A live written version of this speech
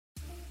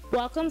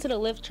Welcome to the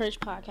Lift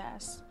Church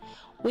podcast.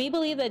 We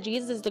believe that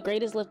Jesus is the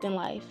greatest lift in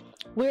life.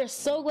 We're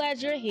so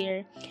glad you're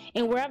here,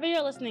 and wherever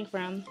you're listening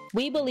from,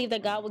 we believe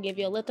that God will give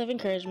you a lift of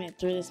encouragement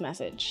through this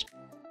message.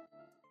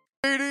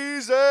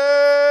 Ladies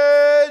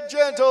and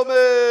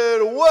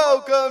gentlemen,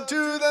 welcome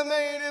to the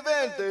main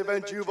event, the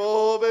event you've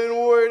all been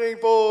waiting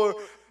for,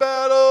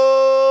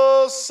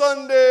 Battle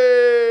Sunday.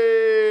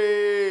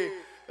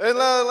 And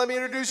let me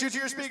introduce you to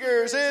your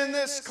speakers. In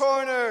this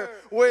corner,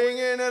 weighing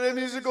in at a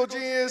musical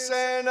genius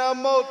and a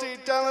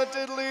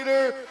multi-talented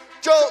leader,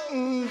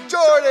 Jolton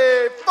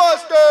Jordy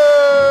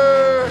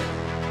Foster.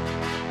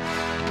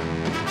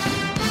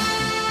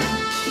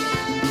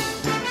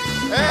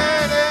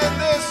 And in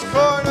this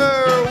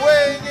corner,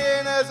 weighing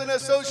in as an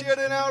associate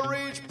and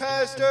outreach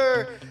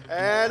pastor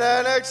and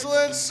an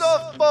excellent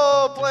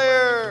softball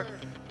player,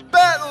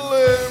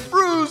 Battling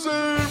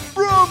Bruising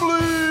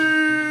Brumley.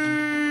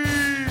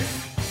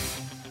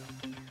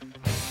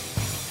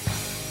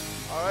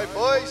 All right,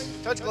 boys,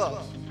 touch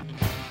gloves.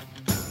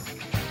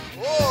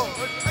 Whoa,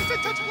 I said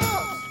touch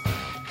gloves.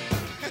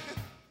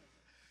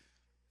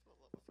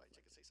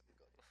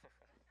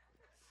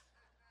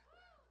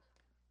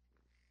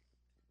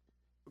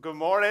 Good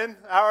morning.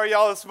 How are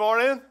y'all this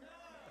morning?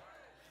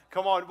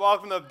 Come on,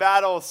 welcome to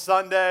Battle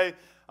Sunday.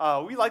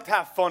 We like to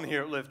have fun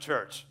here at Lift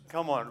Church.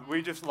 Come on,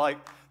 we just like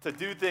to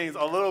do things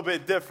a little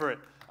bit different.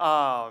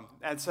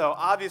 And so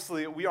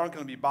obviously we aren't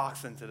going to be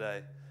boxing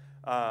today.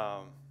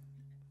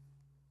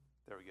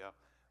 There we go.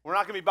 We're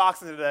not going to be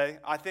boxing today.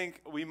 I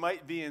think we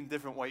might be in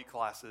different weight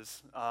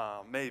classes,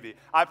 maybe.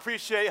 I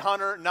appreciate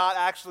Hunter not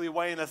actually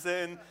weighing us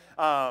in.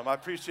 I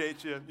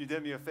appreciate you. You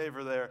did me a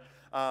favor there.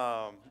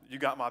 You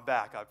got my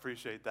back. I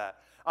appreciate that.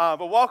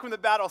 But welcome to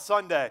Battle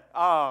Sunday.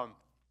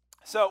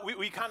 So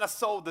we kind of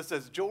sold this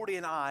as Jordy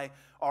and I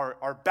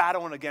are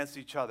battling against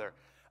each other.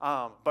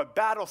 But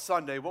Battle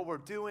Sunday, what we're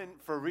doing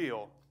for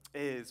real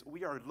is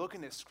we are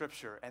looking at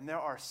Scripture, and there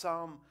are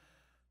some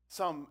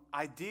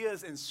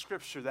ideas in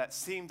Scripture that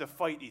seem to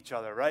fight each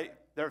other, right?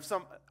 There are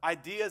some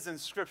ideas in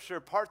Scripture,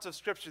 parts of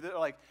Scripture that are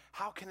like,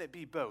 how can it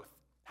be both?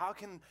 How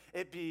can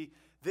it be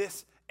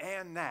this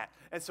and that?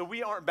 And so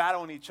we aren't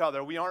battling each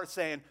other. We aren't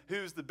saying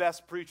who's the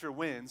best preacher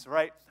wins,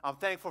 right? I'm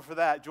thankful for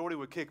that. Jordy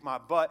would kick my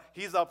butt.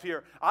 He's up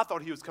here. I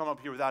thought he was coming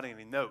up here without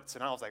any notes,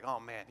 and I was like, oh,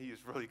 man, he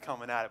is really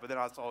coming at it. But then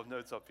I saw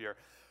notes up here.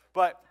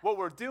 But what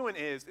we're doing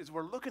is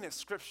we're looking at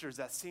Scriptures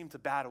that seem to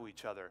battle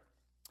each other.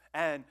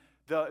 And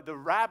the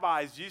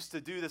rabbis used to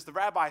do this. The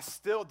rabbis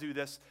still do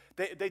this.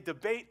 They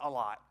debate a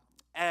lot.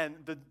 And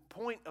the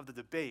point of the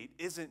debate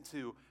isn't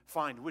to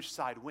find which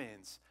side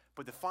wins,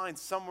 but to find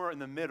somewhere in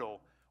the middle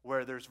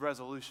where there's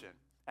resolution.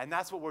 And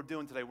that's what we're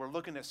doing today. We're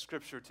looking at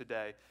Scripture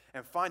today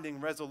and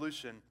finding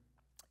resolution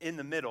in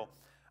the middle.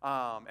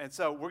 And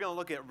so we're going to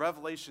look at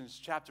Revelations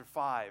chapter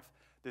 5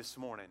 this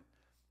morning.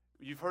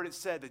 You've heard it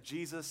said that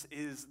Jesus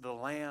is the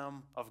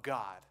Lamb of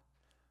God.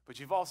 But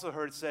you've also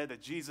heard it said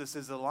that Jesus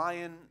is the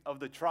Lion of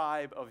the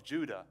tribe of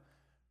Judah.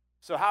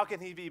 So how can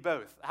he be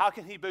both? How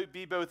can he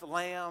be both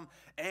lamb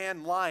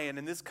and lion?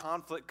 And this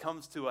conflict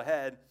comes to a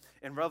head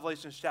in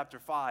Revelation chapter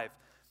 5.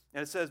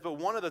 And it says, but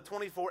one of the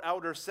 24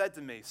 elders said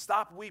to me,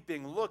 stop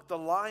weeping. Look, the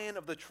Lion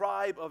of the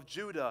tribe of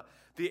Judah,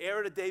 the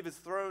heir to David's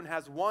throne,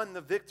 has won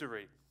the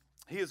victory.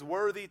 He is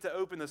worthy to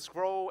open the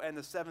scroll and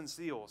the 7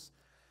 seals.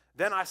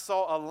 Then I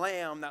saw a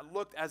lamb that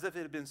looked as if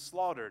it had been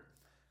slaughtered,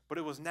 but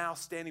it was now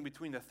standing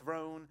between the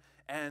throne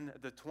and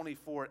the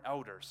 24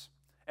 elders.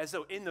 And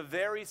so in the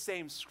very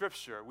same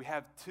Scripture, we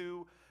have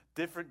 2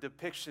 different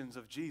depictions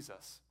of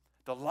Jesus.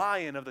 The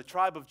Lion of the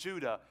tribe of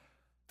Judah,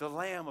 the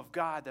Lamb of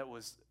God that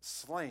was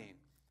slain.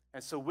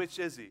 And so which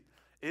is he?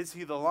 Is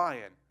he the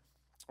lion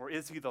or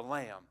is he the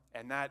lamb?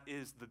 And that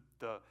is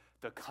the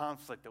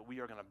conflict that we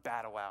are going to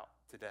battle out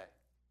today.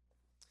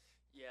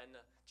 Yeah, and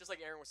just like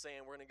Aaron was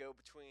saying, we're going to go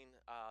between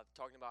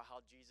talking about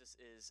how Jesus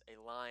is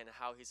a lion and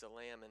how he's a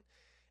lamb.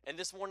 And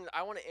this morning,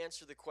 I want to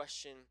answer the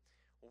question,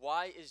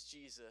 why is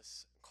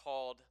Jesus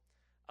called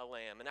a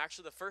lamb? And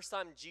actually, the first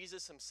time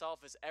Jesus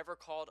himself is ever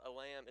called a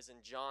lamb is in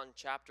John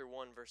chapter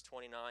 1, verse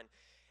 29.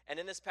 And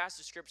in this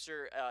passage of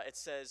Scripture, it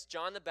says,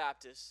 John the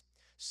Baptist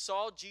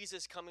saw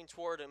Jesus coming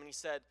toward him, and he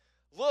said,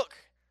 look,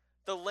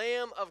 the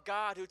Lamb of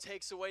God who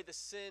takes away the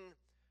sin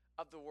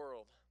of the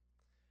world.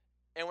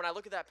 And when I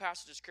look at that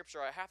passage of Scripture,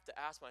 I have to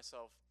ask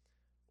myself,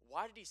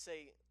 why did he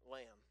say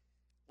lamb?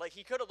 Like,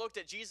 he could have looked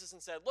at Jesus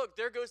and said, look,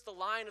 there goes the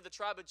Lion of the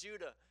tribe of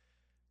Judah.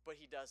 But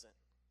he doesn't.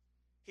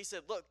 He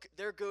said, look,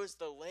 there goes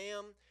the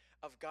Lamb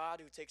of God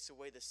who takes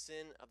away the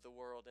sin of the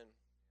world. And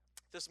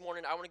this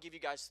morning, I want to give you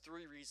guys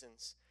 3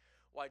 reasons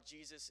why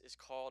Jesus is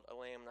called a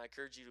lamb. And I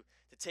encourage you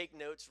to take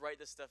notes, write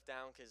this stuff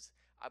down, because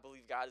I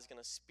believe God is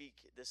going to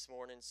speak this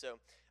morning. So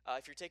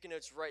if you're taking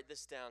notes, write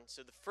this down.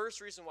 So the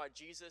first reason why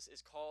Jesus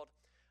is called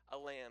a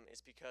lamb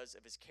is because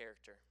of his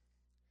character.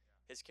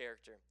 His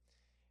character.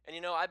 And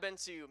you know, I've been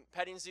to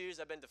petting zoos,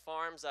 I've been to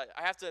farms. I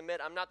have to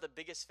admit, I'm not the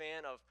biggest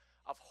fan of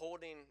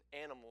holding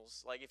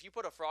animals. Like, if you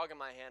put a frog in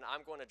my hand,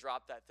 I'm going to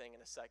drop that thing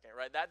in a second,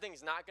 right? That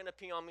thing's not going to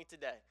pee on me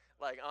today.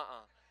 Like,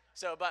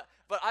 So, but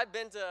I've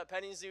been to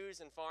petting zoos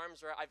and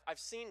farms where I've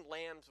seen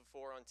lambs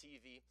before on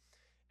TV.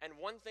 And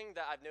one thing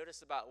that I've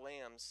noticed about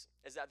lambs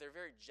is that they're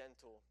very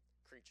gentle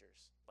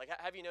creatures. Like,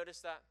 have you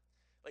noticed that?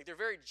 Like, they're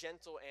very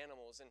gentle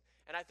animals.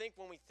 And I think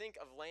when we think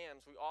of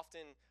lambs, we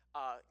often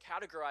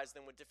categorize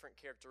them with different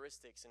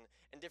characteristics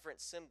and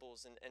different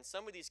symbols. And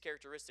some of these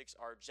characteristics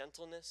are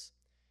gentleness,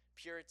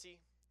 purity,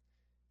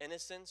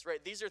 innocence,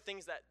 right? These are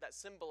things that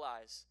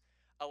symbolize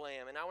a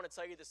lamb. And I want to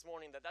tell you this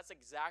morning that that's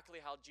exactly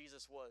how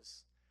Jesus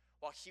was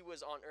while he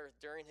was on earth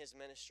during his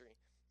ministry.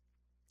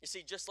 You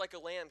see, just like a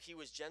lamb, he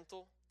was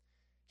gentle,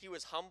 he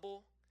was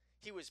humble,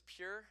 he was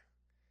pure,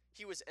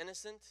 he was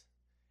innocent,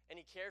 and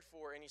he cared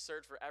for and he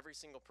served for every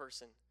single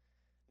person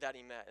that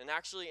he met. And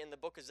actually, in the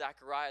book of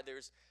Zechariah,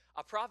 there's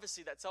a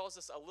prophecy that tells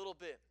us a little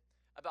bit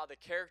about the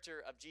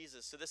character of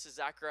Jesus. So this is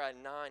Zechariah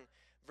 9,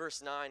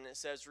 verse 9, and it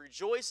says,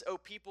 "Rejoice, O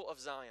people of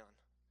Zion.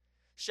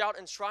 Shout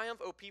in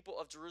triumph, O people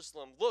of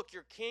Jerusalem. Look,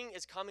 your king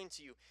is coming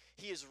to you.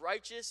 He is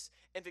righteous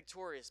and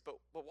victorious." But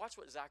watch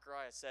what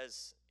Zechariah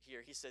says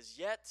here. He says,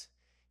 "Yet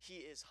he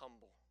is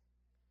humble,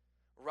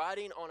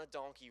 riding on a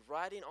donkey,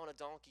 riding on a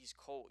donkey's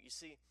colt." You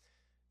see,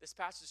 this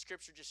passage of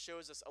scripture just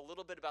shows us a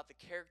little bit about the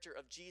character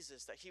of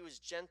Jesus, that he was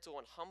gentle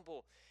and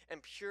humble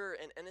and pure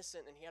and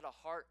innocent, and he had a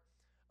heart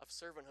of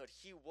servanthood.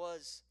 He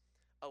was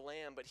a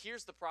lamb. But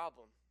here's the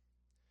problem.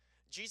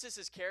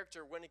 Jesus'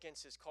 character went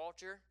against his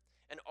culture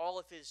and all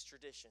of his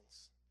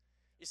traditions.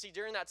 You see,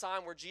 during that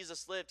time where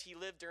Jesus lived, he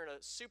lived during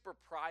a super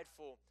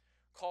prideful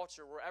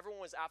culture where everyone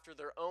was after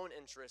their own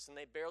interests and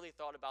they barely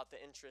thought about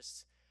the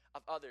interests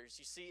of others.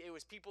 You see, it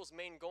was people's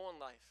main goal in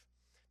life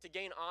to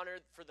gain honor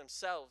for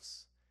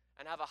themselves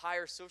and have a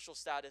higher social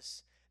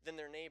status than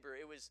their neighbor.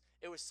 It was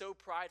so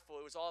prideful.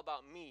 It was all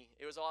about me.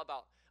 It was all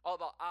about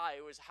I.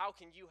 It was, how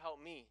can you help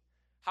me?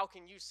 How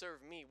can you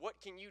serve me? What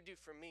can you do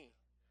for me?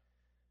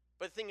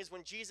 But the thing is,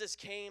 when Jesus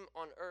came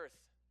on earth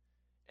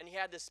and he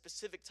had this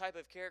specific type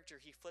of character,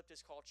 he flipped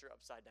his culture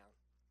upside down.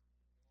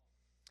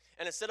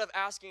 And instead of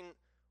asking,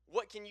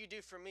 what can you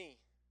do for me?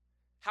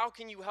 How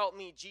can you help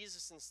me?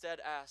 Jesus instead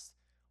asked,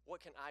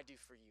 what can I do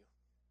for you?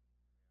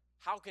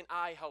 How can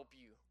I help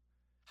you?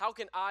 How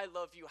can I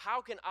love you?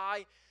 How can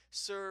I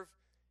serve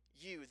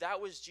you? That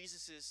was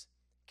Jesus'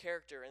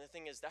 character. And the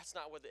thing is, that's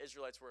not what the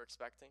Israelites were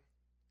expecting.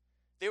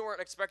 They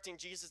weren't expecting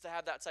Jesus to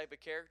have that type of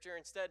character.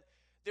 Instead,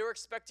 they were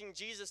expecting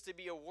Jesus to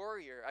be a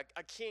warrior,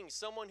 a king,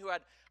 someone who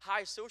had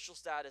high social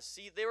status.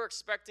 See, they were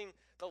expecting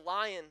the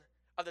Lion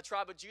of the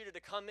tribe of Judah to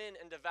come in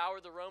and devour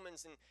the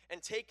Romans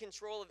and take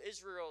control of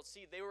Israel.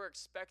 See, they were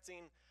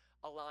expecting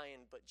a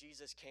lion, but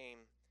Jesus came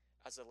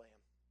as a lamb.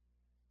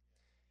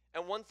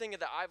 And one thing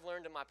that I've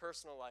learned in my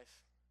personal life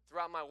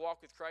throughout my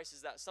walk with Christ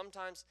is that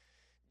sometimes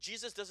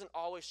Jesus doesn't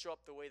always show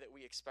up the way that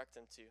we expect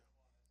him to.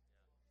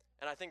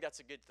 And I think that's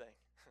a good thing.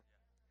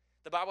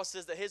 The Bible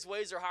says that his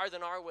ways are higher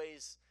than our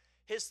ways.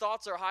 His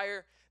thoughts are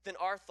higher than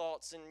our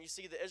thoughts. And you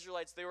see, the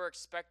Israelites, they were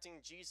expecting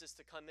Jesus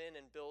to come in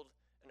and build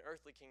an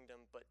earthly kingdom,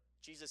 but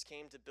Jesus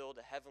came to build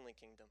a heavenly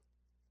kingdom.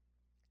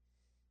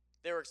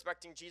 They were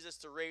expecting Jesus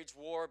to wage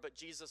war, but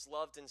Jesus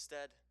loved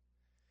instead.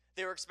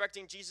 They were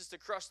expecting Jesus to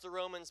crush the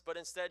Romans, but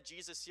instead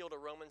Jesus healed a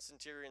Roman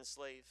centurion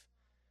slave.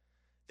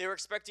 They were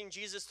expecting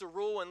Jesus to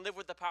rule and live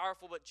with the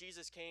powerful, but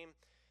Jesus came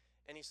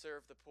and he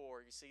served the poor.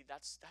 You see,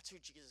 that's who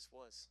Jesus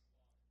was.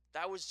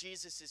 That was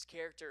Jesus'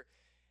 character.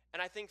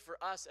 And I think for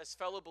us as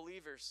fellow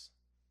believers,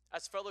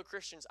 as fellow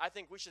Christians, I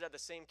think we should have the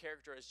same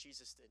character as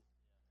Jesus did.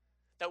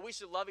 That we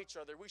should love each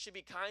other. We should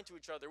be kind to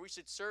each other. We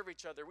should serve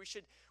each other. We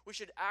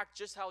should act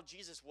just how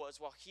Jesus was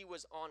while he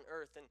was on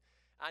earth. And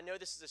I know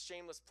this is a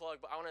shameless plug,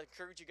 but I want to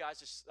encourage you guys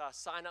to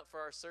sign up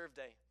for our Serve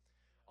Day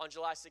on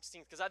July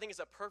 16th, because I think it's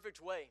a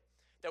perfect way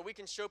that we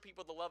can show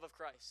people the love of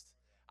Christ.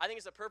 I think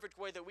it's a perfect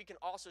way that we can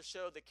also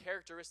show the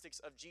characteristics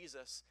of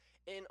Jesus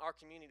in our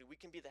community. We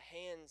can be the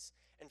hands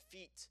and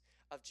feet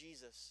of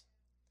Jesus.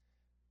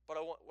 But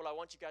what I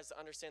want you guys to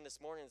understand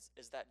this morning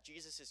is that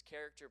Jesus'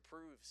 character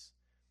proves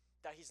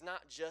that he's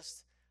not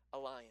just a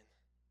lion,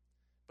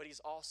 but he's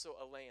also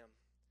a lamb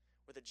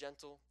with a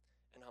gentle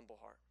and humble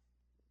heart.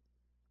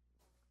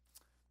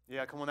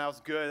 Yeah, come on, that was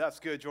good. That's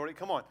good, Jordy.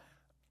 Come on.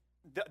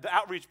 The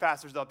outreach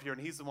pastor's up here,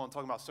 and he's the one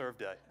talking about Serve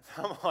Day.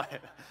 Come on.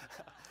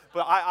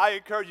 But I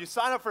encourage you,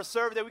 sign up for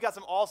Serve Day. We got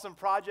some awesome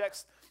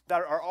projects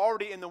that are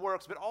already in the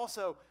works, but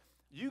also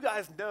you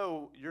guys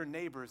know your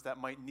neighbors that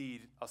might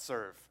need a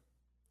serve.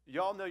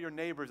 Y'all know your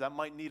neighbors that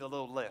might need a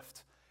little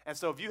lift. And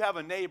so if you have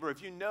a neighbor,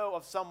 if you know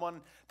of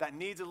someone that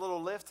needs a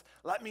little lift,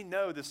 let me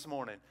know this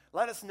morning.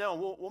 Let us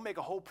know. We'll make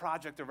a whole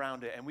project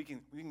around it, and we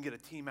can get a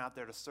team out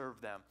there to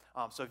serve them.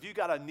 So if you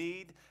got a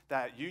need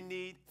that you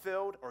need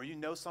filled, or you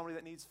know somebody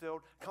that needs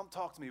filled, come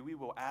talk to me. We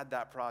will add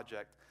that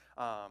project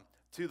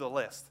to the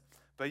list.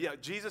 But yeah,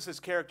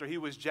 Jesus' character, he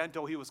was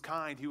gentle, he was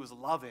kind, he was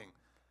loving.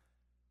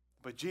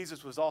 But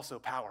Jesus was also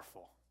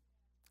powerful.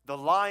 The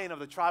Lion of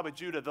the tribe of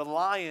Judah, the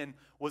lion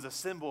was a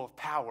symbol of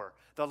power.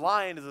 The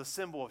lion is a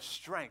symbol of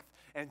strength.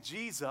 And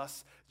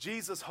Jesus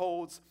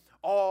holds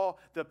all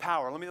the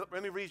power.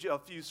 Let me read you a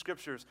few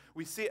scriptures.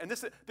 We see, and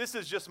this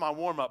is just my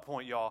warm-up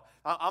point, y'all.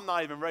 I'm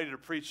not even ready to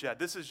preach yet.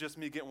 This is just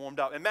me getting warmed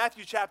up. In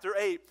Matthew chapter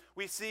 8,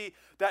 we see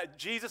that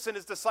Jesus and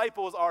his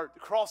disciples are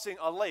crossing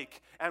a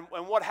lake. And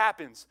what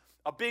happens?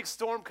 A big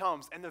storm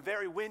comes, and the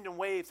very wind and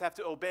waves have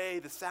to obey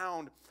the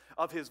sound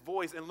of his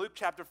voice. In Luke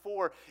chapter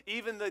 4,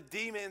 even the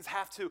demons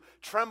have to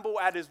tremble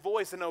at his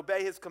voice and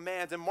obey his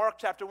commands. In Mark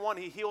chapter 1,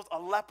 he heals a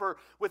leper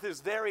with his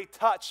very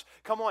touch.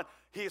 Come on,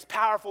 he is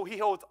powerful. He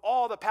holds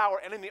all the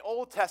power. And in the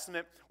Old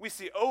Testament, we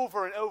see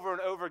over and over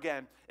and over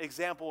again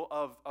example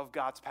of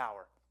God's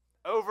power.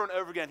 Over and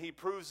over again, he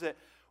proves it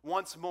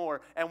once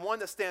more. And one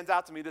that stands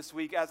out to me this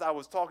week as I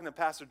was talking to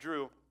Pastor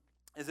Drew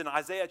is in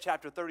Isaiah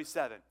chapter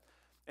 37.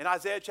 In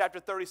Isaiah chapter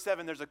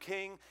 37, there's a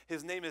king.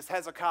 His name is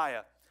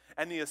Hezekiah.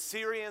 And the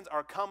Assyrians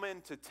are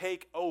coming to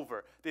take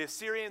over. The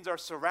Assyrians are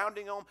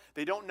surrounding them.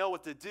 They don't know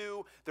what to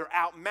do. They're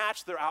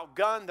outmatched. They're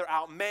outgunned. They're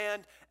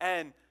outmanned.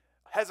 And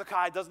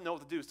Hezekiah doesn't know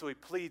what to do, so he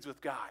pleads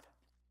with God.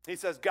 He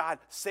says, God,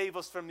 save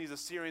us from these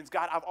Assyrians.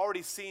 God, I've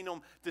already seen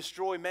them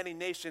destroy many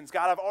nations.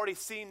 God, I've already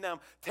seen them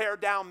tear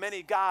down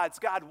many gods.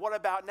 God, what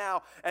about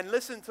now? And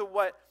listen to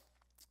what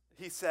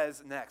he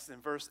says next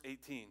in verse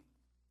 18.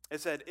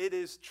 It said, it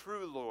is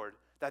true, Lord,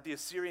 that the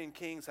Assyrian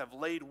kings have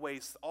laid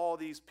waste all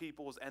these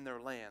peoples and their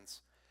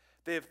lands.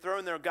 They have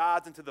thrown their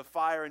gods into the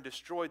fire and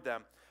destroyed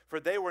them, for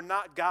they were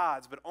not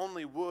gods, but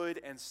only wood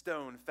and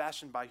stone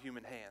fashioned by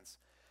human hands.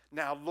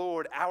 Now,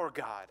 Lord, our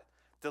God,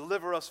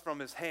 deliver us from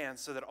his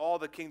hands so that all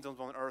the kingdoms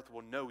on earth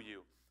will know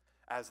you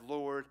as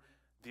Lord,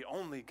 the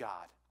only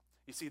God.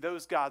 You see,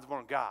 those gods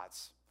weren't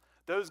gods.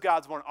 Those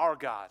gods weren't our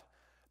God.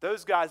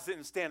 Those gods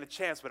didn't stand a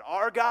chance, but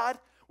our God,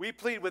 we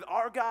plead with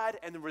our God,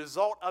 and the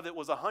result of it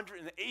was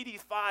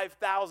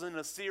 185,000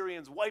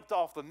 Assyrians wiped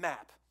off the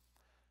map.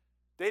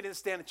 They didn't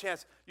stand a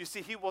chance. You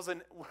see,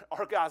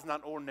 our God's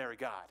not an ordinary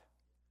God.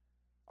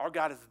 Our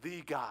God is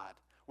the God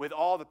with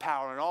all the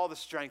power and all the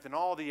strength and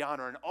all the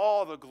honor and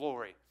all the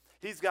glory.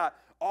 He's got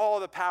all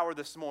the power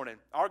this morning.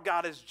 Our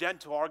God is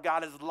gentle. Our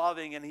God is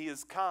loving, and he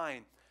is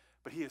kind,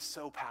 but he is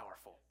so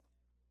powerful.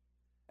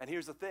 And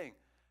here's the thing.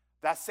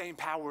 That same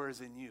power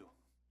is in you.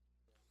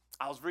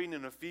 I was reading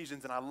in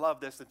Ephesians, and I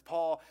love this, that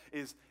Paul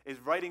is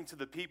writing to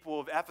the people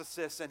of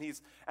Ephesus, and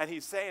he's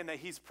saying that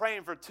he's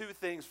praying for two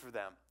things for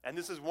them. And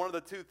this is one of the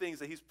two things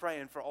that he's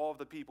praying for all of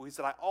the people. He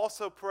said, I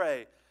also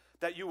pray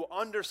that you will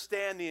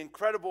understand the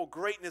incredible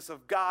greatness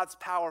of God's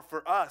power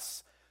for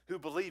us who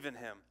believe in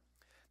him.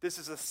 This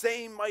is the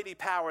same mighty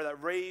power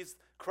that raised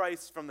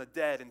Christ from the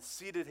dead and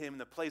seated him in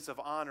the place of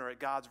honor at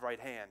God's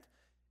right hand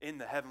in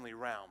the heavenly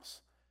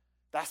realms.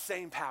 That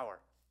same power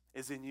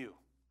is in you.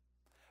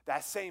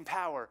 That same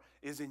power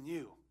is in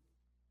you.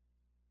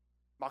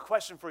 My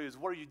question for you is,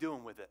 what are you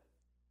doing with it?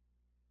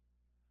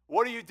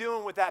 What are you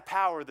doing with that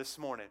power this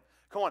morning?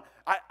 Come on,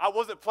 I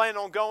wasn't planning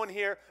on going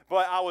here,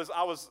 but I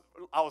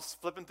was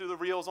flipping through the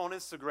reels on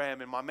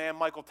Instagram, and my man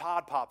Michael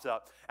Todd popped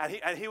up, and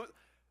he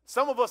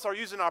some of us are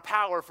using our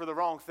power for the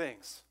wrong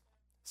things.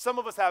 Some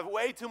of us have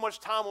way too much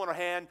time on our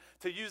hand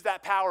to use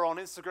that power on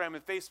Instagram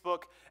and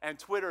Facebook and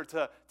Twitter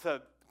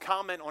to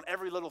comment on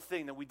every little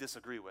thing that we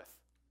disagree with.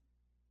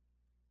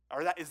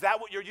 Or is that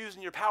what you're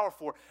using your power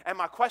for? And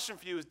my question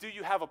for you is, do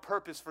you have a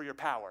purpose for your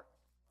power?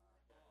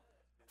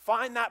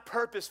 Find that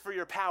purpose for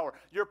your power.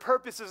 Your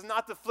purpose is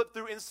not to flip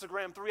through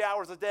Instagram 3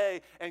 hours a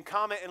day and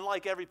comment and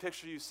like every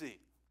picture you see.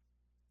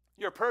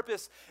 Your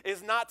purpose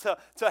is not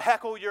to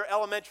heckle your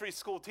elementary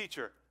school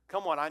teacher.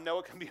 Come on, I know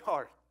it can be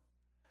hard.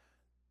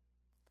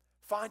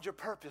 Find your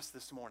purpose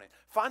this morning.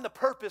 Find the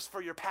purpose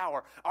for your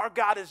power. Our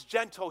God is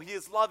gentle, he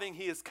is loving,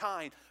 he is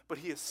kind, but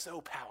he is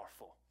so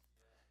powerful.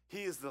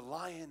 He is the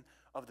Lion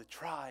of the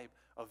tribe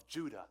of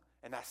Judah,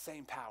 and that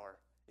same power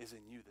is in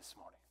you this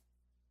morning.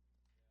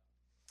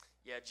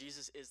 Yeah,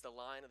 Jesus is the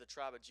Lion of the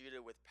tribe of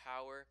Judah with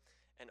power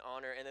and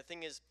honor. And the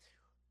thing is,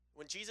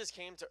 when Jesus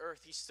came to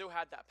earth, he still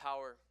had that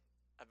power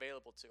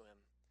available to him,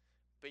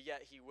 but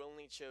yet he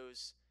willingly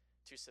chose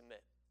to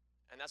submit.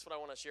 And that's what I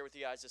want to share with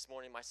you guys this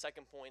morning. My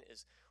second point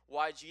is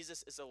why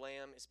Jesus is a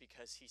lamb is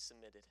because he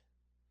submitted.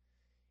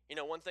 You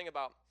know, one thing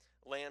about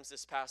lambs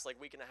this past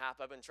week and a half,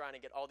 I've been trying to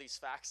get all these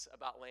facts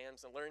about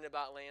lambs and learning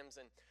about lambs.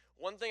 And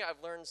one thing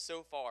I've learned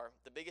so far,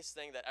 the biggest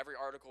thing that every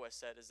article has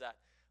said, is that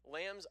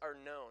lambs are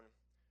known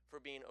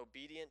for being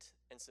obedient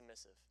and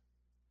submissive.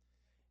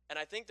 And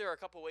I think there are a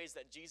couple ways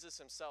that Jesus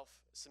himself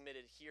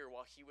submitted here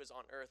while he was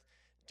on earth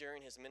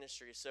during his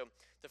ministry. So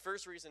the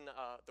first reason,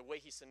 the way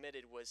he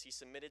submitted was he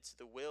submitted to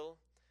the will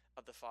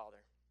of the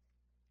Father.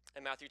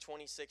 In Matthew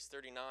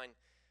 26:39,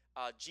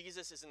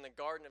 Jesus is in the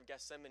Garden of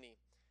Gethsemane,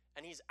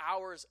 and he's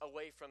hours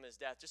away from his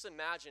death. Just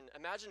imagine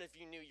if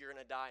you knew you're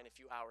going to die in a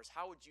few hours.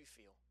 How would you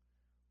feel?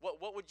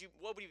 What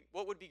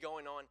would be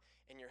going on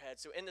in your head?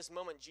 So in this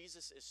moment,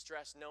 Jesus is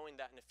stressed, knowing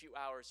that in a few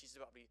hours he's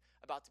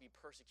about to be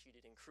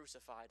persecuted and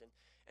crucified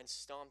and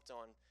stomped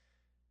on.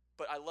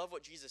 But I love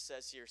what Jesus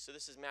says here. So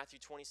this is Matthew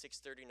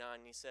 26:39,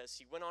 and he says,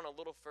 he went on a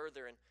little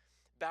further and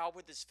bowed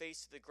with his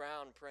face to the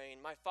ground,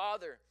 praying, "My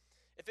Father,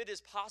 if it is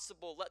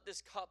possible, let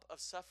this cup of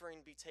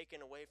suffering be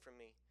taken away from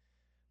me.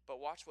 But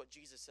watch what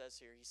Jesus says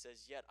here. He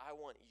says, yet I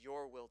want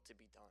your will to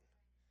be done,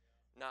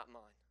 not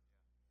mine.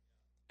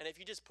 And if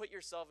you just put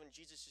yourself in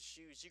Jesus'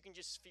 shoes, you can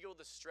just feel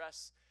the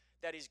stress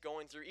that he's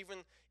going through.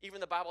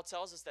 Even the Bible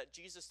tells us that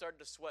Jesus started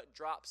to sweat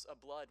drops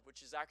of blood,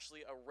 which is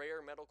actually a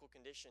rare medical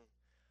condition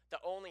that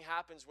only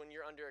happens when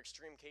you're under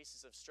extreme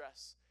cases of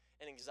stress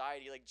and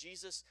anxiety. Like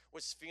Jesus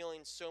was feeling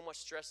so much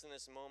stress in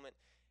this moment,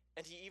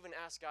 and he even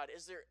asked God,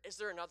 is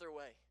there another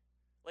way?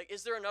 Like,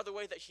 is there another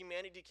way that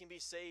humanity can be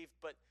saved?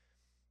 But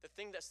the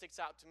thing that sticks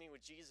out to me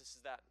with Jesus is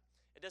that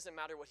it doesn't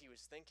matter what he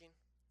was thinking.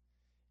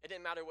 It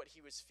didn't matter what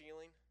he was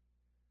feeling.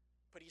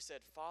 But he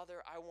said,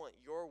 Father, I want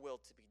your will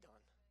to be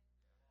done,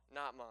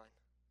 not mine.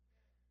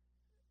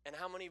 And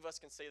how many of us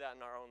can say that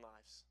in our own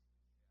lives?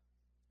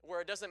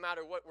 Where it doesn't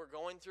matter what we're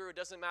going through, it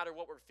doesn't matter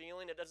what we're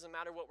feeling, it doesn't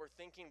matter what we're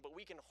thinking, but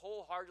we can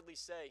wholeheartedly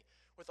say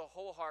with a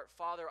whole heart,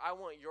 Father, I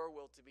want your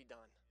will to be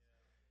done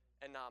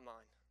and not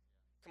mine.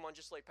 Come on,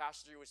 just like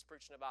Pastor Drew was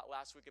preaching about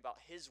last week about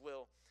his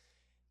will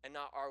and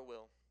not our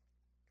will.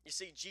 You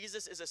see,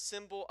 Jesus is a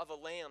symbol of a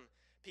lamb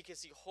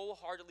because he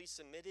wholeheartedly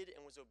submitted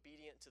and was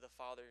obedient to the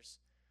Father's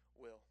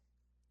will.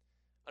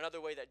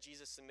 Another way that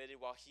Jesus submitted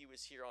while he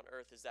was here on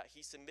earth is that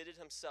he submitted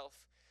himself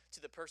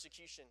to the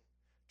persecution,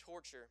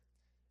 torture,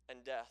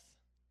 and death.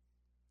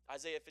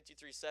 Isaiah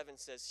 53:7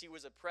 says, he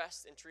was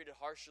oppressed and treated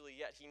harshly,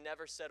 yet he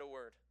never said a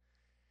word.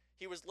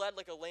 He was led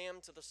like a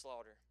lamb to the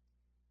slaughter.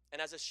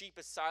 And as a sheep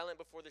is silent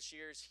before the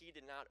shears, he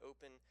did not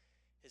open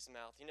his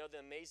mouth. You know, the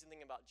amazing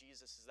thing about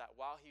Jesus is that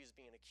while he was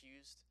being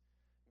accused,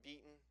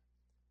 beaten,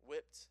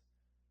 whipped,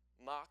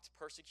 mocked,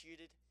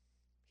 persecuted,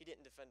 he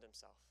didn't defend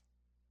himself.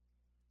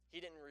 He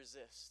didn't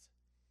resist.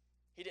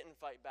 He didn't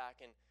fight back.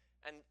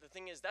 And the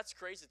thing is, that's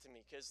crazy to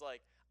me because,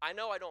 like, I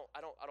know I don't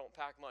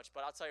pack much,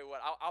 but I'll tell you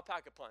what, I'll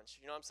pack a punch.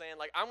 You know what I'm saying?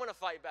 Like, I'm gonna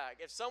fight back.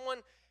 If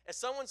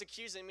someone's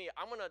accusing me,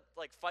 I'm gonna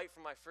like fight for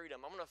my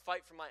freedom. I'm gonna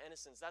fight for my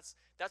innocence.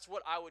 That's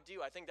what I would do.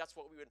 I think that's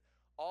what we would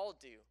all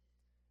do.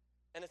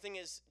 And the thing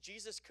is,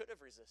 Jesus could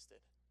have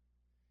resisted.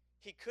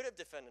 He could have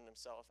defended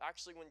himself.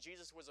 Actually, when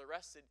Jesus was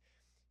arrested,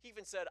 he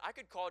even said, I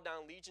could call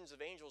down legions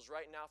of angels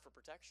right now for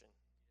protection.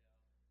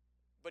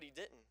 But he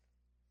didn't.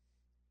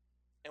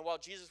 And while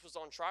Jesus was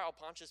on trial,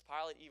 Pontius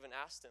Pilate even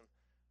asked him,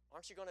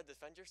 aren't you going to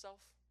defend yourself?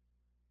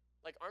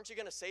 Like, aren't you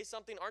going to say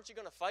something? Aren't you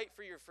going to fight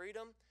for your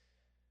freedom?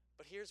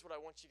 But here's what I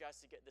want you guys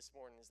to get this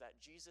morning is that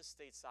Jesus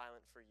stayed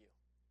silent for you.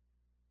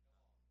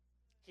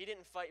 He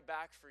didn't fight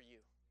back for you.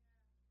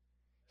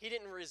 He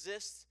didn't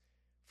resist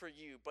for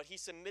you, but he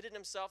submitted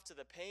himself to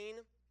the pain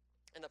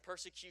and the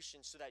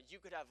persecution so that you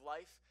could have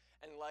life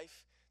and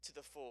life to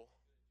the full.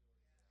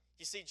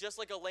 You see, just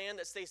like a lamb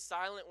that stays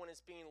silent when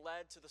it's being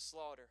led to the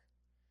slaughter,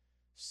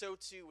 so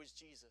too was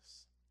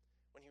Jesus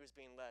when he was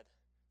being led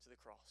to the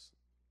cross.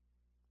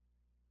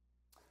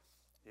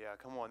 Yeah,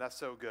 come on. That's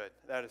so good.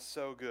 That is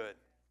so good.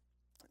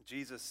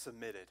 Jesus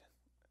submitted.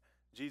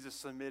 Jesus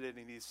submitted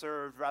and he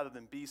served rather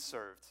than be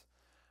served.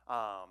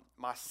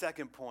 My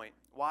second point,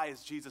 why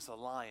is Jesus a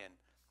lion?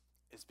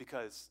 It's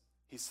because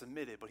he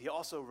submitted, but he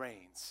also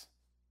reigns.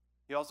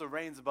 He also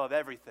reigns above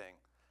everything.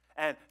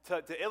 And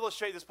to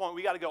illustrate this point,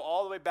 we got to go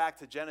all the way back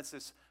to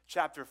Genesis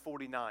chapter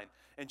 49.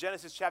 In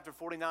Genesis chapter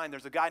 49,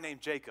 there's a guy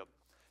named Jacob.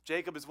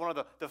 Jacob is one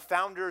of the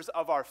founders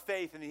of our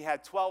faith, and he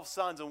had 12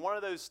 sons, and one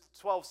of those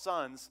 12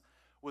 sons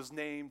was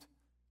named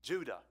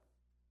Judah.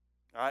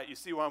 All right, you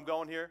see where I'm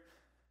going here?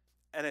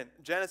 And in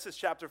Genesis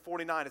chapter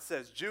 49, it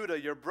says, Judah,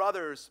 your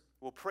brothers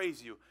will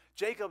praise you.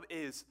 Jacob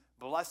is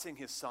blessing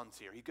his sons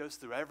here. He goes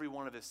through every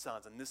one of his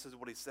sons, and this is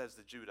what he says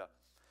to Judah.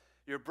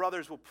 Your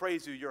brothers will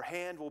praise you. Your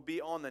hand will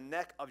be on the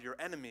neck of your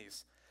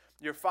enemies.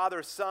 Your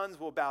father's sons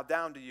will bow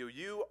down to you.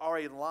 You are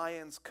a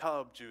lion's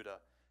cub, Judah.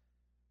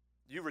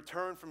 You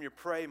return from your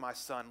prey, my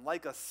son.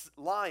 Like a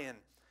lion,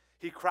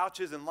 he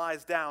crouches and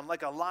lies down.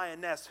 Like a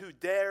lioness, who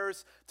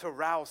dares to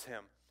rouse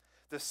him?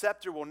 The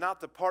scepter will not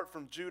depart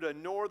from Judah,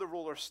 nor the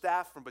ruler's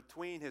staff from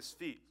between his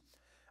feet,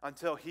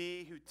 until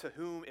he to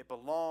whom it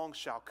belongs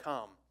shall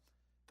come,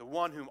 the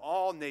one whom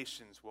all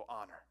nations will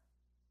honor.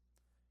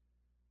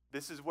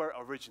 This is where it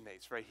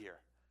originates, right here.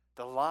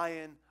 The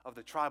lion of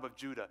the tribe of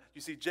Judah.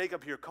 You see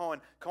Jacob here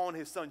calling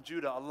his son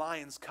Judah a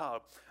lion's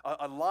cub,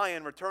 a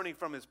lion returning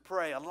from his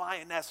prey, a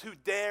lioness who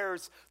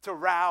dares to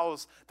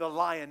rouse the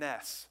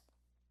lioness.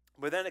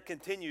 But then it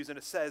continues and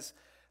it says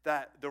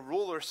that the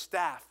ruler's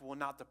staff will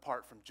not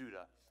depart from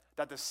Judah,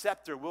 that the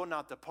scepter will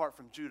not depart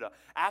from Judah.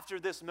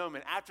 After this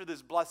moment, after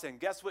this blessing,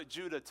 guess what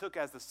Judah took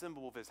as the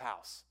symbol of his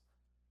house?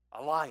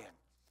 A lion.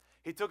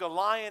 He took a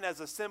lion as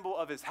a symbol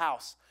of his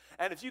house.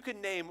 And if you could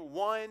name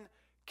one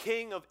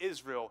king of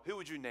Israel, who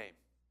would you name?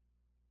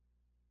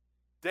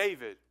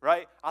 David,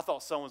 right? I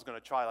thought someone was going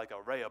to try like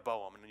a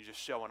Rehoboam and you're just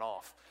showing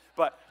off.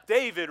 But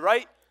David,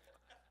 right?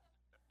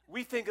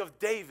 We think of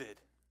David,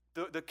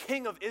 the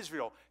king of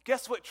Israel.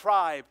 Guess what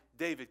tribe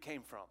David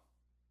came from?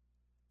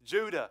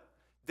 Judah.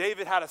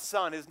 David had a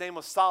son. His name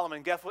was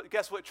Solomon.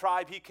 Guess what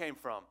tribe he came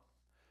from?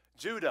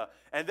 Judah.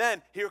 And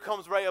then here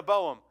comes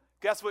Rehoboam.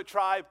 Guess what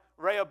tribe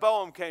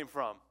Rehoboam came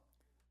from?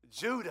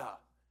 Judah.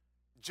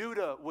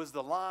 Judah was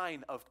the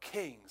line of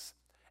kings.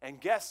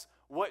 And guess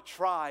what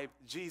tribe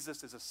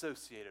Jesus is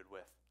associated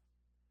with.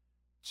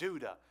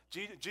 Judah.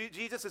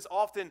 Jesus is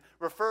often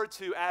referred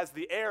to as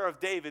the heir of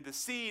David, the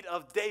seed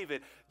of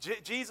David.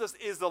 Jesus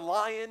is the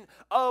Lion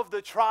of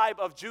the tribe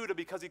of Judah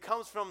because he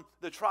comes from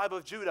the tribe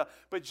of Judah.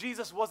 But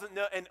Jesus wasn't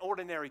an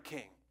ordinary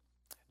king.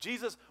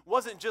 Jesus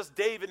wasn't just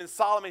David and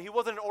Solomon. He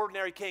wasn't an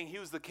ordinary king. He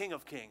was the King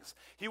of Kings.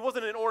 He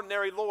wasn't an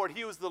ordinary Lord.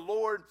 He was the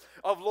Lord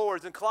of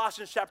Lords. In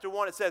Colossians chapter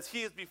 1, it says,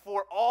 he is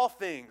before all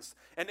things,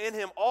 and in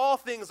him all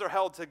things are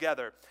held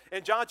together.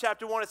 In John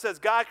chapter 1, it says,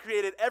 God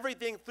created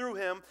everything through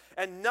him,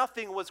 and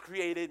nothing was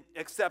created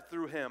except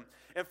through him.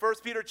 In 1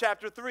 Peter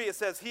chapter 3, it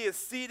says, he is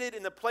seated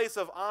in the place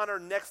of honor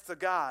next to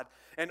God,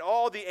 and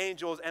all the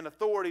angels and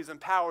authorities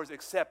and powers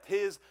accept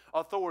his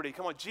authority.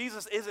 Come on,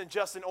 Jesus isn't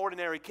just an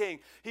ordinary king.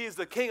 He is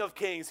the King of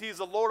Kings. He is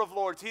the Lord of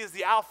Lords. He is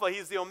the Alpha. He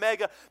is the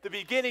Omega, the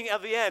beginning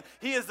of the end.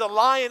 He is the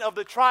Lion of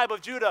the tribe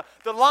of Judah.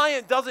 The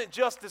lion doesn't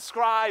just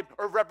describe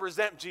or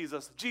represent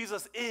Jesus.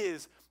 Jesus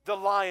is the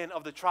Lion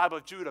of the tribe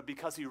of Judah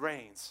because he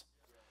reigns.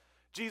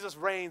 Jesus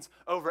reigns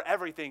over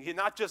everything.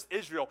 Not just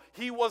Israel.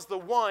 He was the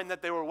one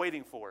that they were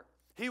waiting for.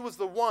 He was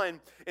the one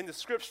in the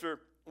scripture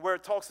where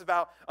it talks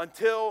about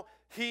until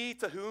he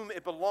to whom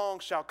it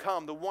belongs shall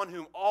come, the one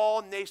whom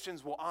all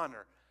nations will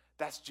honor.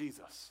 That's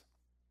Jesus.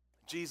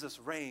 Jesus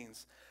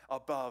reigns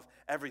above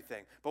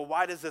everything. But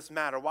why does this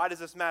matter? Why does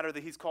this matter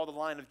that he's called the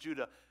Lion of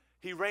Judah?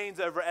 He reigns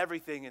over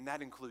everything, and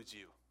that includes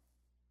you.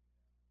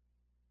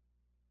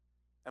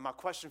 And my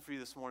question for you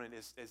this morning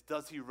is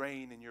does he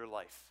reign in your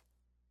life?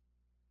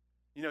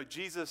 You know,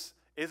 Jesus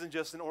isn't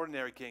just an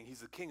ordinary king.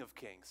 He's the King of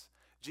Kings.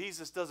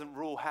 Jesus doesn't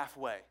rule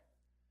halfway.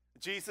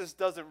 Jesus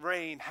doesn't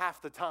reign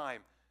half the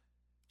time.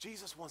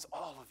 Jesus wants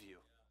all of you.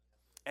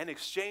 In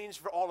exchange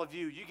for all of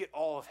you, you get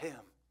all of him.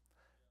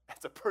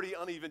 That's a pretty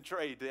uneven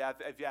trade,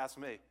 if you ask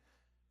me.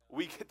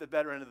 We get the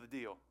better end of the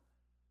deal.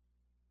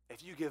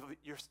 If you give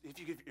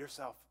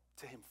yourself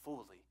to him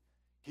fully,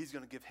 he's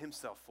going to give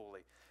himself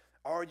fully.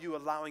 Are you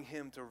allowing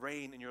him to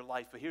reign in your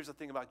life? But here's the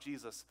thing about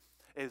Jesus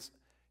is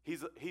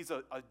he's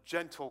a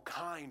gentle,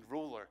 kind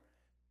ruler.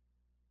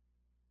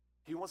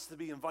 He wants to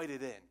be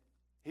invited in.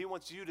 He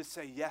wants you to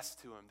say yes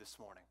to him this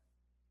morning.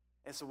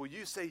 And so will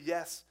you say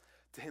yes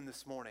to him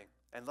this morning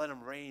and let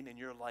him reign in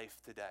your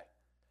life today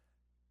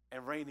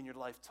and reign in your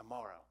life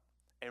tomorrow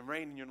and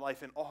reign in your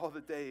life in all the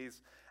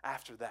days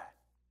after that?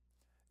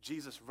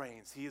 Jesus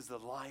reigns. He is the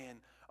Lion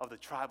of the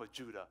tribe of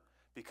Judah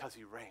because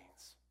he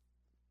reigns.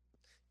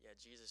 Yeah,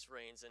 Jesus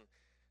reigns. And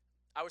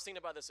I was thinking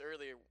about this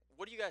earlier.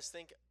 What do you guys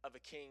think of a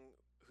king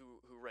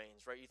who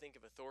reigns, right? You think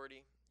of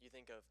authority. You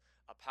think of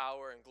a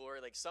power and glory.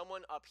 Like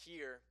someone up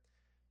here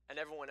and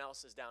everyone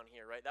else is down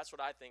here, right? That's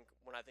what I think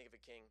when I think of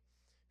a king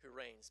who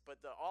reigns.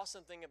 But the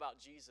awesome thing about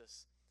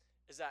Jesus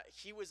is that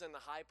he was in the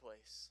high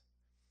place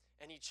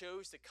and he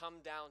chose to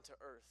come down to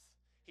earth.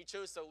 He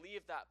chose to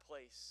leave that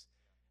place.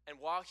 And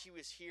while he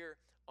was here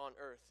on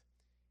earth,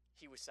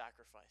 he was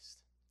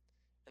sacrificed.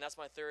 And that's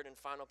my third and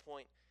final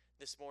point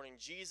this morning.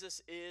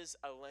 Jesus is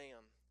a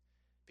lamb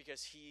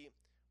because he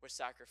was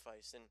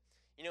sacrificed. And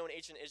you know, in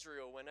ancient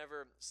Israel,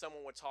 whenever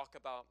someone would talk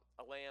about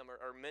a lamb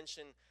or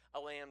mention a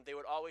lamb, they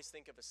would always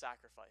think of a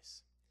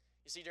sacrifice.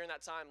 You see, during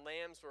that time,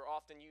 lambs were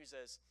often used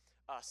as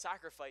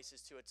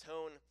sacrifices to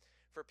atone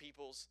for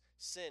people's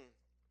sin.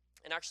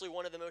 And actually,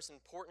 one of the most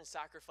important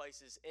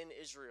sacrifices in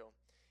Israel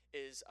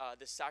is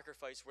this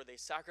sacrifice where they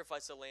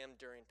sacrifice a lamb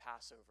during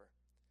Passover.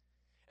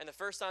 And the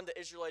first time the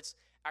Israelites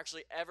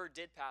actually ever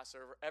did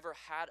Passover, ever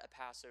had a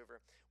Passover,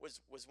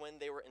 was when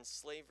they were in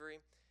slavery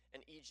in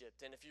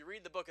Egypt. And if you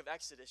read the book of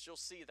Exodus, you'll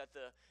see that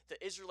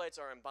the Israelites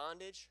are in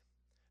bondage,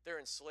 they're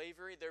in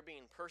slavery, they're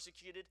being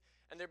persecuted,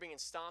 and they're being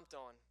stomped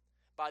on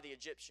by the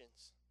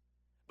Egyptians.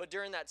 But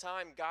during that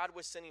time, God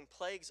was sending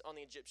plagues on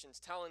the Egyptians,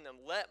 telling them,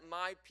 let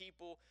my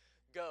people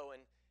go.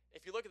 And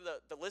if you look at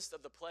the list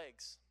of the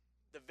plagues,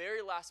 the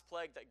very last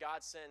plague that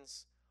God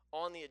sends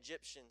on the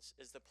Egyptians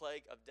is the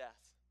plague of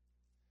death.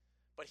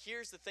 But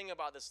here's the thing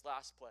about this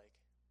last plague.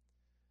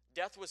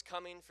 Death was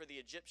coming for the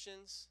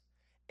Egyptians,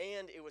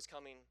 and it was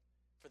coming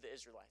for the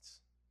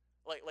Israelites.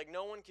 Like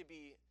no one could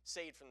be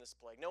saved from this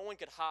plague. No one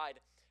could hide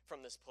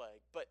from this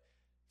plague. But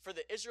for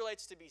the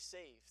Israelites to be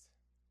saved,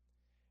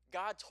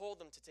 God told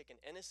them to take an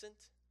innocent,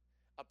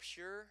 a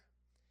pure,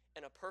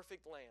 and a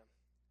perfect lamb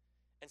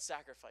and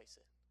sacrifice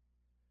it.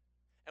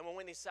 And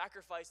when they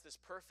sacrificed this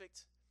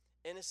perfect,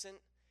 innocent,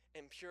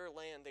 and pure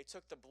lamb, they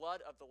took the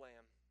blood of the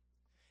lamb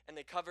and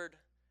they covered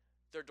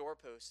their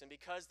doorposts. And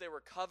because they were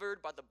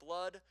covered by the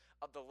blood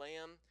of the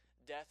lamb,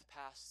 death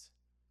passed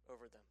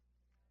over them.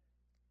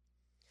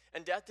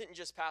 And death didn't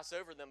just pass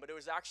over them, but it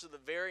was actually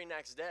the very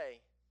next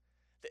day.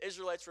 The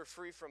Israelites were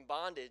free from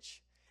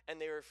bondage and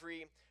they were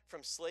free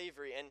from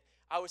slavery. And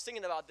I was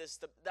thinking about this.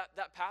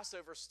 That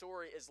Passover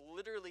story is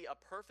literally a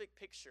perfect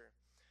picture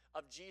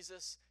of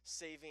Jesus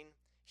saving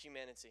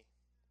humanity.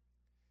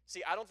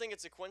 See, I don't think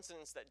it's a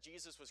coincidence that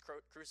Jesus was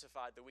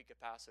crucified the week of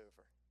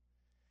Passover.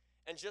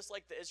 And just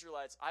like the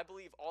Israelites, I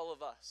believe all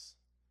of us,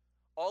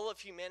 all of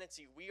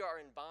humanity, we are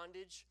in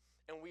bondage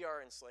and we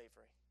are in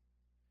slavery.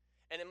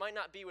 And it might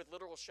not be with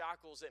literal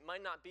shackles, it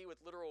might not be with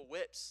literal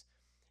whips,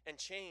 and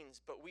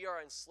chains, but we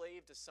are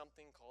enslaved to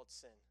something called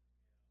sin.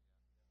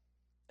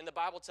 And the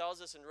Bible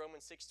tells us in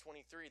Romans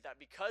 6:23 that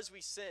because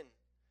we sin,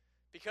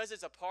 because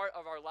it's a part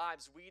of our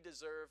lives, we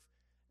deserve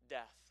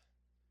death.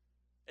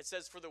 It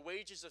says, for the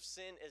wages of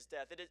sin is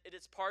death. It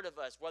is part of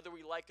us, whether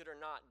we like it or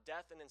not.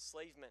 Death and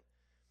enslavement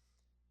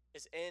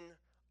is in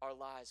our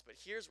lives. But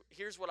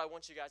here's what I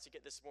want you guys to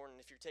get this morning.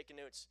 If you're taking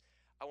notes,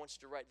 I want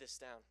you to write this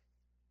down.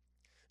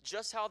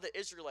 Just how the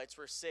Israelites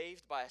were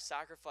saved by a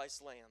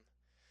sacrificed lamb,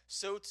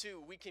 so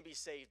too we can be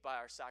saved by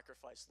our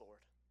sacrificed Lord.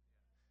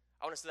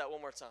 I want to say that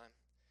one more time.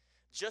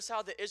 Just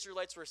how the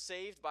Israelites were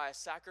saved by a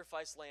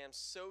sacrificed lamb,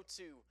 so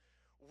too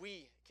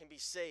we can be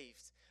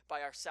saved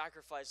by our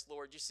sacrificed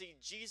Lord. You see,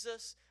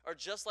 Jesus, or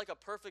just like a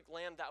perfect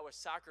lamb that was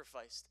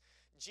sacrificed,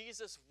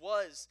 Jesus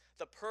was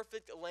the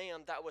perfect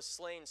lamb that was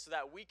slain so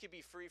that we could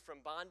be free from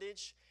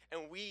bondage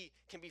and we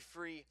can be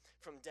free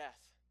from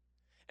death.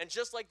 And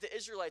just like the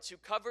Israelites who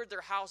covered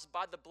their house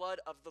by the blood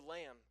of the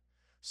lamb,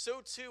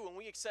 so too when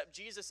we accept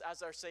Jesus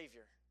as our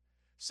Savior,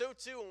 so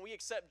too when we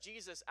accept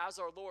Jesus as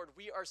our Lord,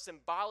 we are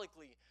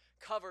symbolically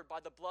covered by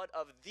the blood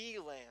of the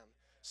Lamb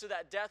so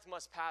that death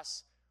must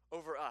pass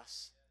over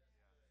us.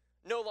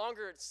 No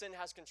longer sin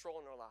has control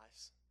in our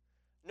lives.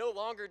 No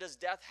longer does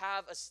death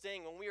have a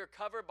sting. When we are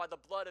covered by the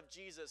blood of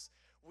Jesus,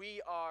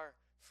 we are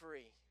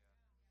free.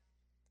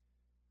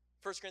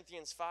 1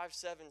 Corinthians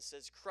 5:7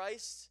 says,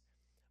 Christ,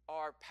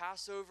 our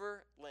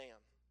Passover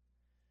lamb,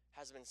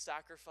 has been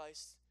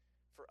sacrificed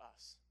for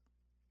us.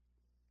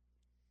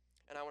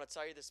 And I want to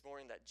tell you this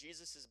morning that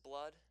Jesus'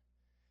 blood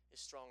is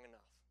strong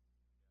enough.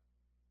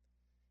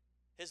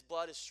 His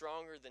blood is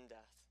stronger than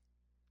death.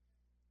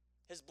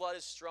 His blood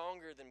is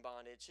stronger than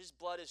bondage. His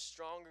blood is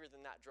stronger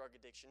than that drug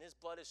addiction. His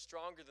blood is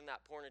stronger than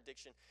that porn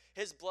addiction.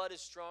 His blood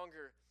is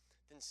stronger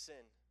than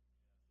sin.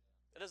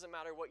 It doesn't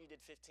matter what you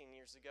did 15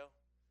 years ago.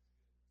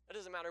 It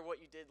doesn't matter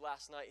what you did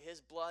last night.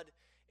 His blood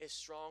is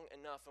strong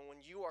enough. And when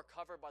you are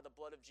covered by the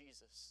blood of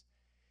Jesus,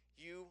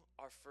 you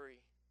are free.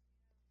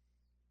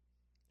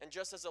 And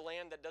just as a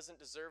lamb that doesn't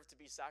deserve to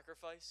be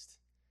sacrificed,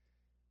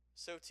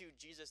 so too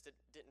Jesus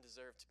didn't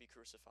deserve to be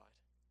crucified.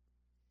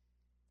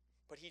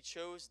 But he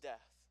chose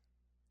death.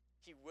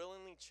 He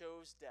willingly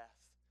chose death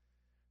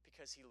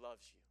because he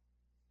loves you.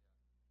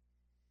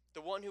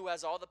 The one who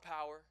has all the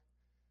power,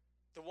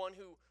 the one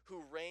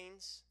who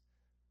reigns,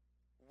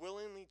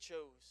 willingly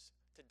chose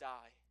to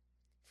die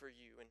for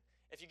you. And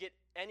if you get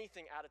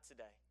anything out of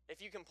today,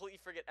 if you completely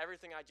forget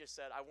everything I just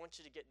said, I want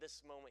you to get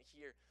this moment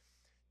here.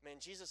 Man,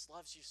 Jesus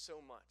loves you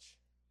so much.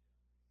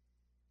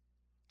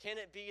 Can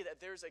it be that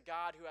there's a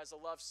God who has a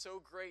love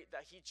so great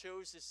that he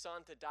chose his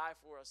son to die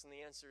for us? And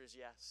the answer is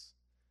yes.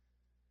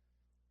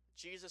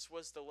 Jesus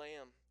was the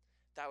lamb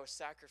that was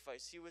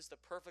sacrificed. He was the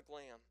perfect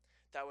lamb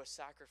that was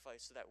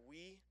sacrificed so that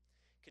we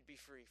could be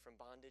free from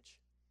bondage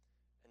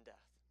and death.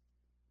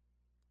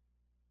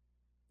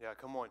 Yeah,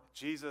 come on.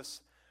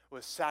 Jesus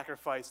was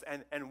sacrificed,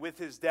 and with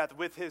his death,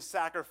 with his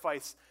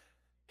sacrifice,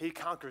 he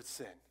conquered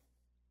sin.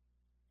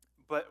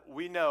 But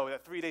we know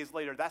that 3 days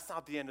later, that's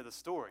not the end of the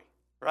story,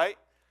 right?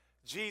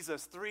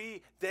 Jesus,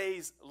 3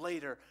 days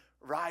later,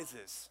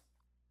 rises.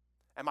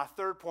 And my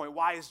third point,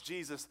 why is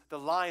Jesus the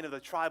Lion of the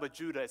tribe of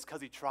Judah? It's because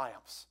he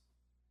triumphs.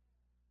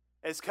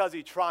 It's because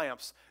he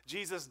triumphs.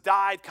 Jesus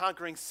died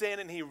conquering sin,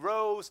 and he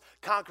rose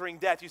conquering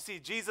death. You see,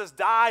 Jesus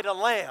died a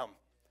lamb,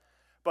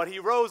 but he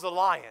rose a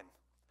lion,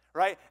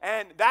 right?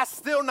 And that's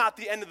still not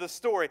the end of the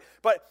story.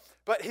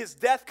 But his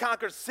death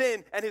conquered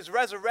sin, and his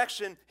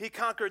resurrection, he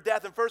conquered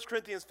death. In 1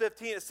 Corinthians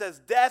 15, it says,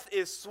 death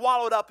is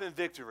swallowed up in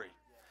victory.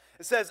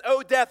 It says,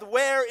 "O death,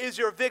 where is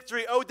your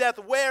victory? O death,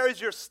 where is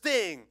your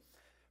sting?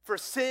 For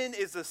sin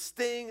is the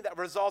sting that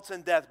results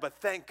in death, but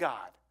thank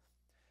God,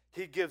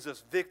 he gives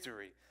us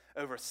victory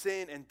over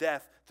sin and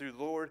death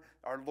through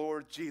our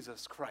Lord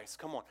Jesus Christ."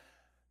 Come on.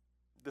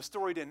 The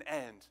story didn't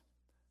end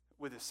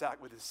with his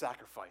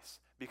sacrifice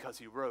because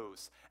he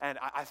rose. And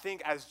I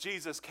think as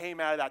Jesus came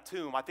out of that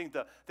tomb, I think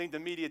the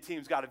media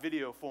team's got a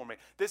video for me.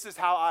 This is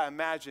how I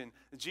imagine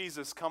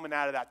Jesus coming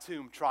out of that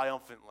tomb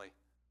triumphantly.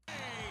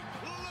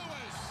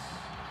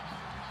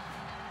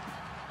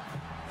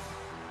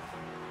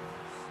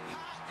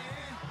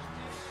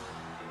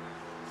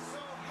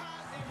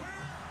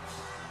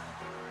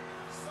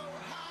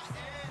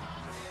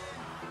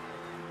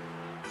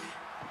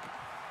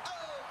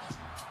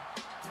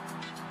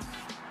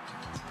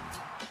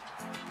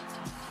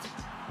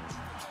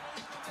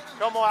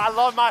 Come on, I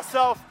love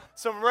myself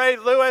some Ray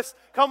Lewis.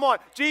 Come on,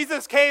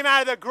 Jesus came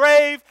out of the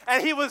grave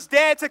and he was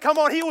dancing. Come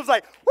on, he was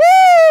like,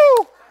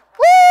 woo,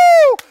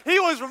 woo. He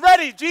was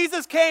ready.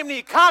 Jesus came and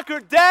he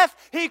conquered death.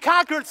 He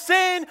conquered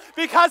sin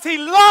because he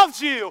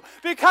loves you,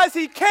 because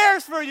he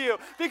cares for you,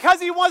 because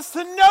he wants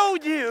to know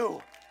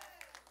you.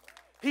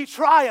 He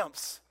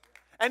triumphs,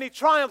 and he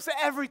triumphs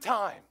every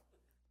time.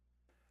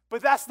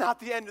 But that's not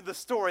the end of the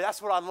story.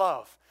 That's what I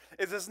love,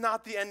 is it's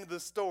not the end of the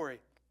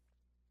story.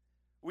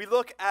 We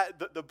look at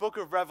the book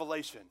of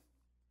Revelation,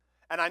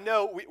 and I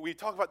know we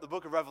talk about the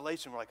book of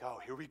Revelation, we're like, oh,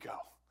 here we go.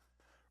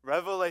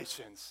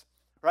 Revelations.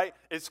 right?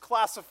 It's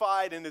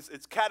classified and it's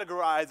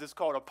categorized. It's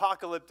called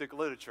apocalyptic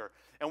literature.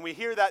 And we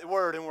hear that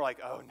word and we're like,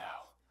 oh no,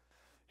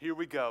 here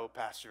we go,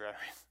 Pastor Aaron.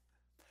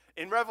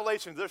 In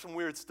Revelation, there's some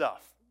weird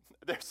stuff.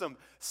 There's some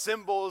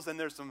symbols and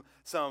there's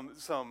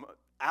some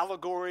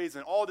allegories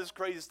and all this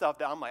crazy stuff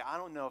that I'm like, I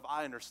don't know if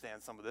I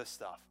understand some of this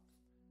stuff.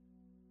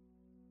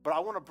 But I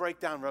want to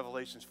break down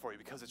Revelations for you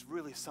because it's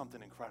really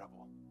something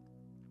incredible.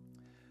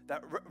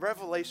 That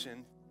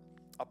Revelation,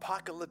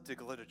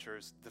 apocalyptic literature,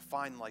 is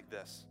defined like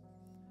this.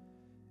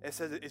 It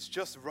says it's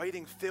just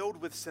writing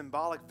filled with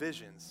symbolic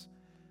visions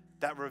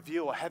that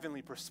reveal a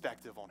heavenly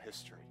perspective on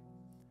history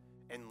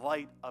in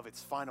light of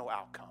its final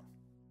outcome.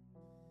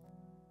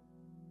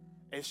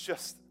 It's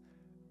just,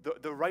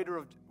 the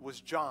writer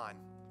was John,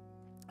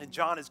 and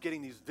John is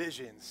getting these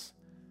visions,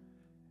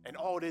 and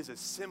all it is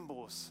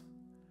symbols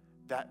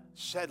that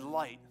shed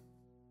light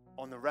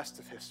on the rest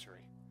of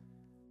history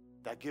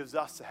that gives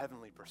us a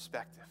heavenly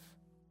perspective.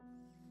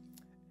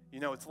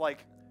 You know, it's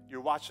like you're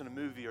watching a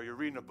movie or you're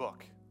reading a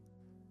book,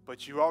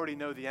 but you already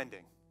know the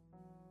ending,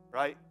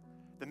 right?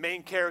 The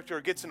main character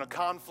gets in a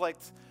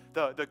conflict.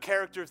 The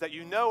characters that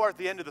you know are at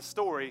the end of the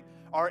story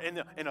are in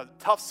a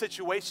tough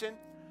situation,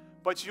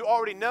 but you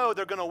already know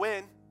they're going to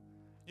win.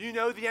 You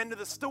know the end of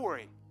the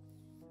story.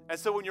 And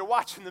so when you're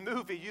watching the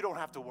movie, you don't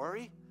have to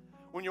worry.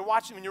 When you're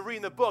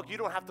reading the book, you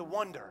don't have to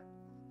wonder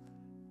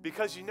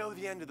because you know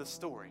the end of the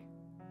story.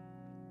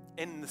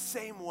 And in the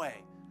same way,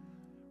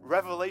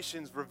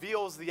 Revelations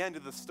reveals the end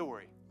of the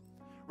story.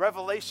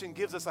 Revelation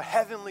gives us a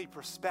heavenly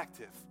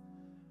perspective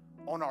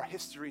on our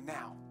history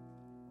now.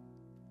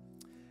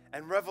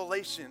 And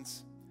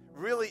Revelations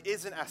really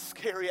isn't as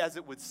scary as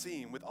it would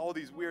seem with all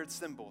these weird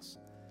symbols.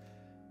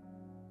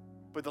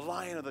 But the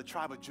Lion of the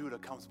tribe of Judah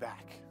comes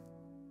back.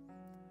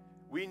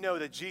 We know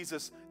that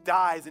Jesus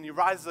dies and he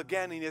rises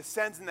again and he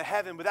ascends into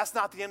heaven, but that's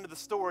not the end of the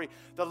story.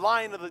 The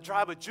Lion of the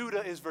tribe of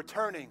Judah is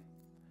returning.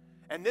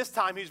 And this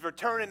time he's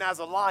returning as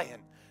a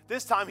lion.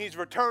 This time he's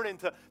returning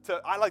to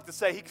I like to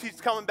say, he's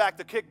coming back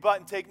to kick butt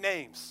and take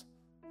names.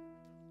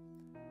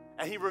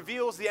 And he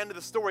reveals the end of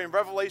the story in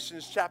Revelation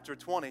chapter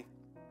 20.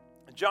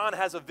 John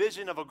has a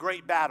vision of a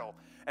great battle.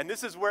 And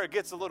this is where it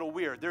gets a little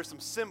weird. There's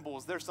some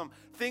symbols. There's some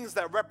things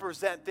that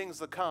represent things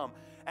to come.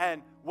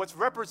 And what's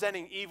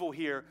representing evil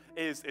here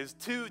is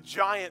two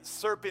giant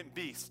serpent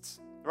beasts,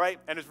 right?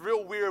 And it's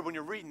real weird when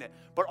you're reading it.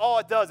 But all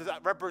it does is it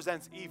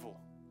represents evil.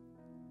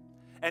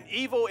 And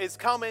evil is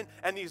coming,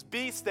 and these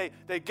beasts,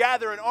 they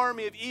gather an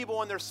army of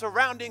evil, and they're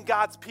surrounding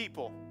God's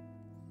people.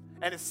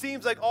 And it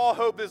seems like all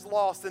hope is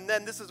lost. And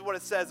then this is what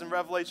it says in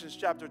Revelation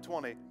chapter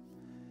 20.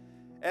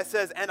 It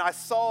says, and I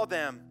saw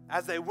them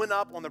as they went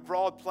up on the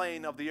broad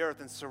plain of the earth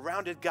and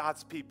surrounded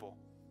God's people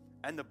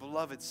and the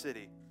beloved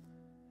city.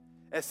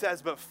 It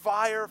says, but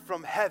fire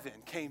from heaven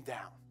came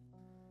down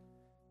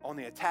on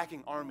the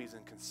attacking armies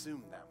and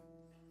consumed them.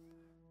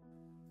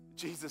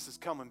 Jesus is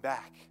coming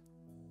back,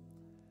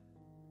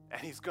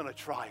 and he's going to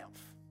triumph.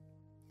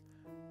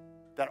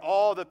 That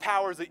all the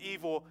powers of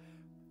evil,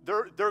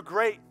 they're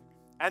great,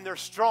 and they're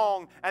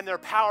strong, and they're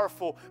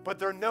powerful, but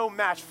they're no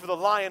match for the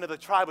Lion of the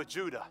tribe of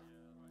Judah.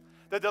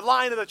 That the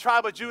Lion of the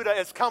tribe of Judah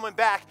is coming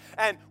back,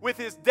 and with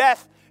his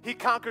death, he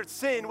conquered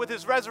sin. With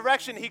his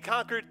resurrection, he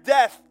conquered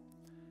death.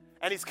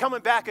 And he's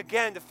coming back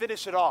again to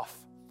finish it off.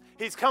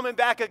 He's coming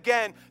back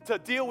again to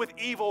deal with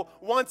evil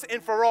once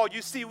and for all.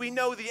 You see, we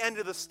know the end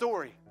of the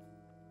story.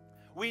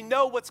 We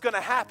know what's going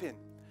to happen.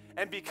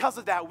 And because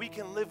of that, we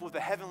can live with a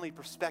heavenly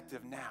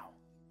perspective now.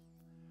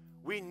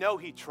 We know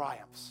he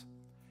triumphs.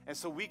 And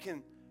so we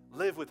can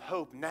live with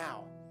hope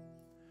now.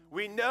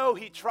 We know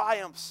he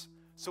triumphs,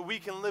 so we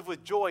can live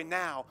with joy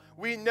now.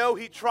 We know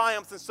he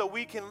triumphs, and so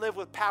we can live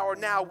with power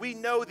now. We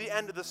know the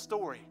end of the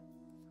story.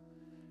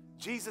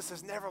 Jesus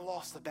has never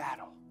lost a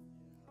battle.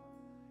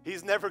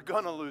 He's never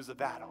going to lose a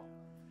battle.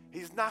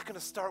 He's not going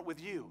to start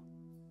with you.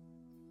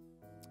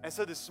 And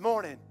so this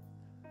morning,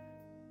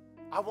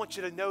 I want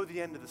you to know the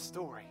end of the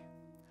story.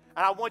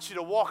 And I want you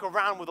to walk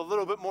around with a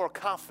little bit more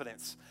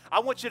confidence.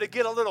 I want you to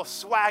get a little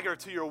swagger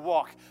to your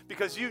walk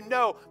because you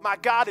know my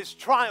God is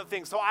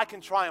triumphing, so I can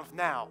triumph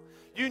now.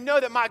 You know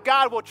that my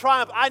God will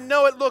triumph. I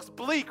know it looks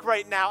bleak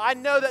right now. I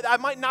know that I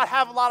might not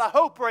have a lot of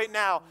hope right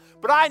now,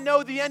 but I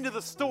know the end of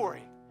the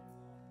story.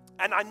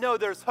 And I know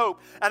there's hope.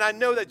 And I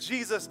know that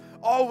Jesus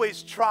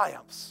always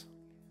triumphs.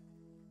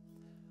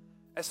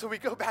 And so we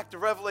go back to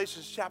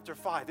Revelation chapter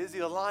 5. Is he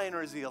a lion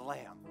or is he a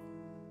lamb?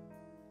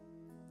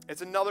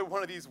 It's another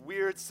one of these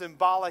weird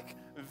symbolic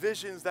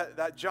visions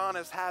that John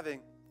is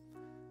having.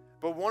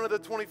 But one of the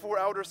 24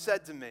 elders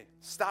said to me,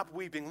 stop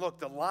weeping. Look,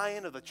 the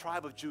Lion of the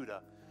tribe of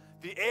Judah,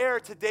 the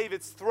heir to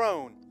David's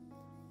throne,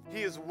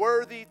 he is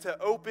worthy to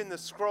open the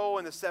scroll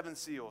and the 7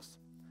 seals.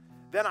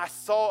 Then I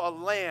saw a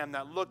lamb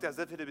that looked as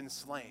if it had been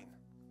slain.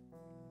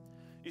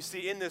 You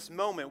see, in this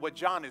moment, what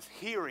John is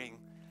hearing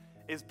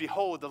is,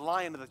 behold, the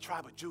Lion of the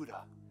tribe of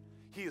Judah.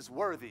 He is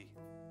worthy.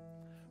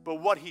 But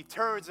what he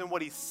turns and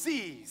what he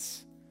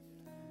sees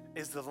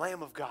is the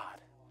Lamb of God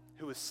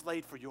who is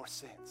slain for your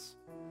sins.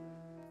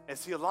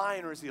 Is he a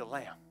lion or is he a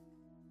lamb?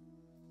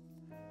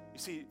 You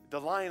see, the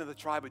Lion of the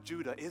tribe of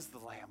Judah is the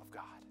Lamb of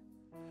God.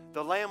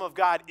 The Lamb of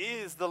God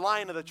is the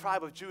Lion of the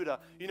tribe of Judah.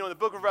 You know, in the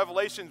book of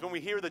Revelations, when we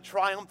hear the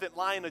triumphant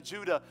Lion of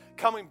Judah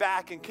coming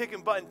back and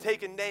kicking butt and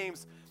taking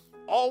names,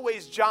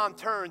 always John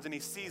turns and he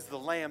sees the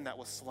Lamb that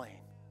was slain.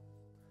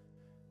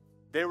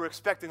 They were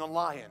expecting a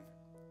lion.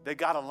 They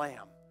got a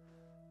lamb.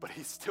 But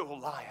he's still a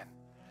lion.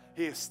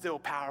 He is still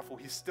powerful.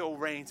 He still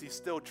reigns. He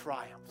still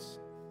triumphs.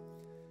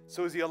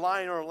 So is he a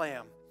lion or a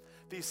lamb?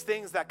 These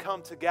things that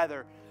come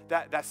together,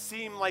 that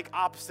seem like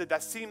opposite,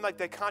 that seem like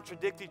they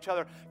contradict each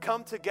other,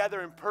 come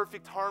together in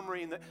perfect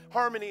harmony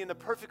in the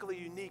perfectly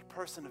unique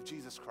person of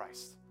Jesus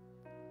Christ.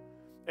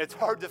 It's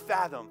hard to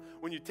fathom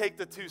when you take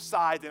the two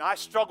sides, and I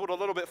struggled a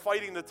little bit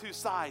fighting the two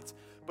sides,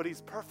 but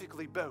he's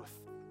perfectly both.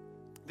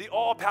 The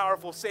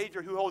all-powerful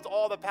Savior who holds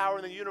all the power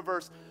in the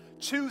universe,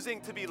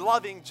 choosing to be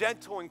loving,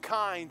 gentle, and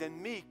kind,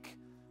 and meek.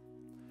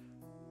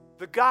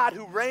 The God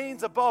who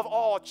reigns above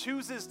all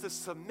chooses to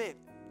submit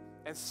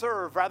and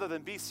serve rather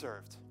than be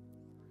served.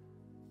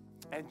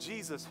 And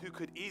Jesus, who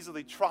could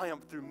easily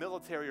triumph through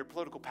military or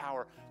political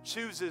power,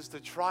 chooses to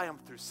triumph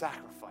through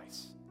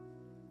sacrifice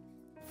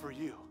for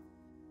you.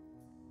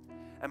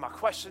 And my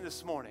question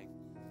this morning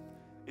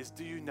is,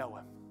 do you know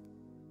him?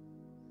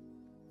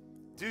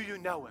 Do you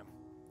know him?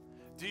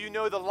 Do you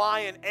know the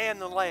Lion and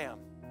the Lamb?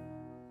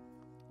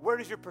 Where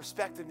does your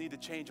perspective need to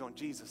change on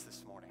Jesus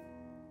this morning?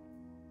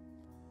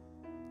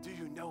 Do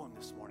you know him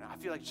this morning? I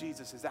feel like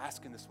Jesus is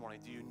asking this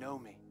morning, do you know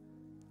me?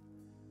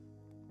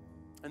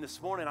 And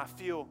this morning I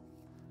feel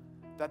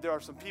that there are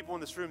some people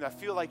in this room that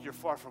feel like you're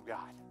far from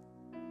God.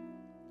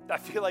 I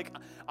feel like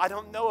I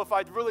don't know if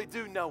I really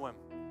do know him.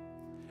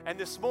 And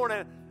this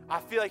morning I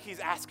feel like he's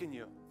asking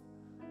you,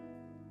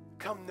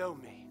 come know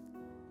me,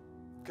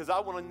 because I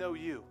want to know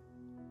you.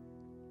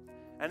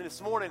 And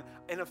this morning,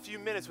 in a few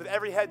minutes, with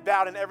every head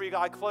bowed and every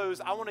eye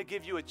closed, I want to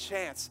give you a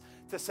chance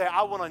to say,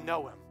 I want to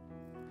know him.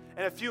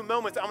 In a few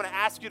moments, I'm going to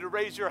ask you to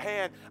raise your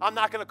hand. I'm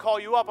not going to call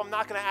you up. I'm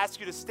not going to ask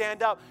you to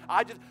stand up.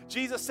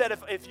 Jesus said,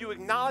 if you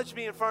acknowledge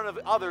me in front of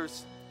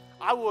others,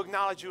 I will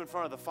acknowledge you in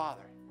front of the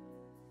Father.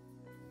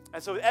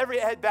 And so with every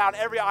head bowed,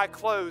 every eye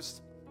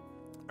closed,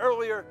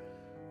 earlier,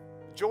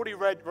 Jordy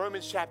read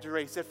Romans chapter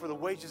 8, said, for the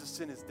wages of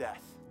sin is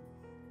death.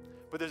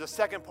 But there's a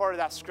second part of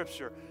that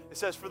scripture. It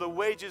says, for the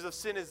wages of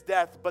sin is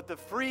death, but the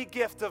free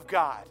gift of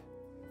God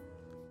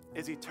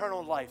is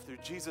eternal life through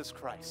Jesus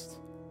Christ.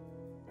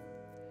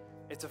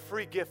 It's a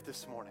free gift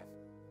this morning.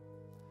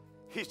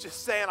 He's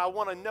just saying, I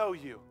want to know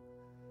you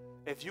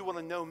if you want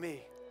to know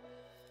me.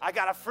 I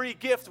got a free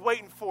gift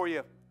waiting for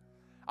you.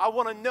 I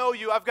want to know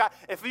you.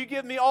 If you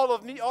give me, all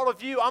of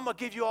you, I'm going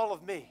to give you all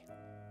of me.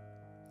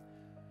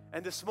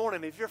 And this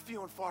morning, if you're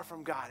feeling far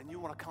from God and you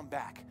want to come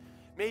back,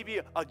 maybe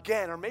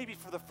again or maybe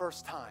for the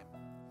first time,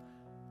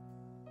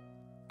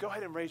 go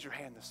ahead and raise your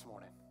hand this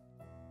morning.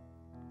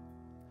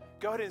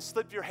 Go ahead and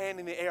slip your hand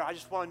in the air. I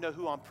just want to know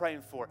who I'm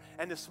praying for.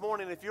 And this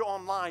morning, if you're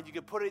online, you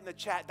can put it in the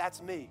chat,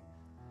 that's me.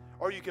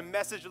 Or you can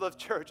message Lift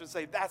Church and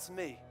say, that's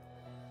me.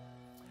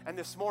 And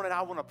this morning,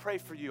 I want to pray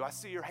for you. I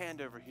see your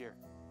hand over here.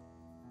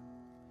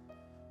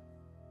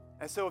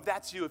 And so if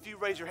that's you, if you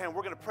raise your hand,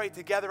 we're going to pray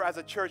together as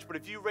a church. But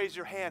if you raise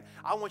your hand,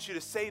 I want you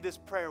to say this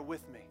prayer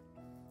with me.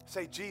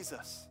 Say,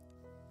 Jesus,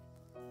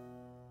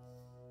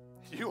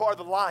 you are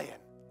the Lion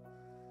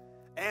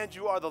and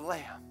you are the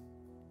Lamb.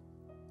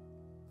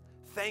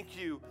 Thank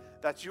you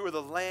that you are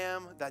the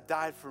Lamb that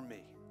died for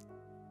me.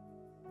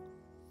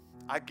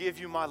 I give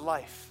you my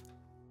life.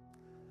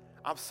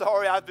 I'm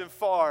sorry I've been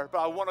far, but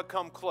I want to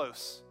come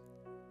close.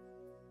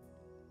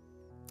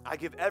 I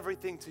give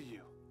everything to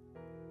you.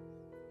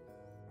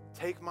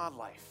 Take my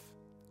life.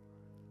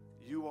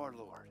 You are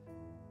Lord.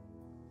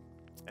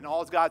 And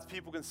all God's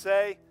people can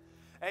say,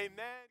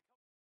 amen.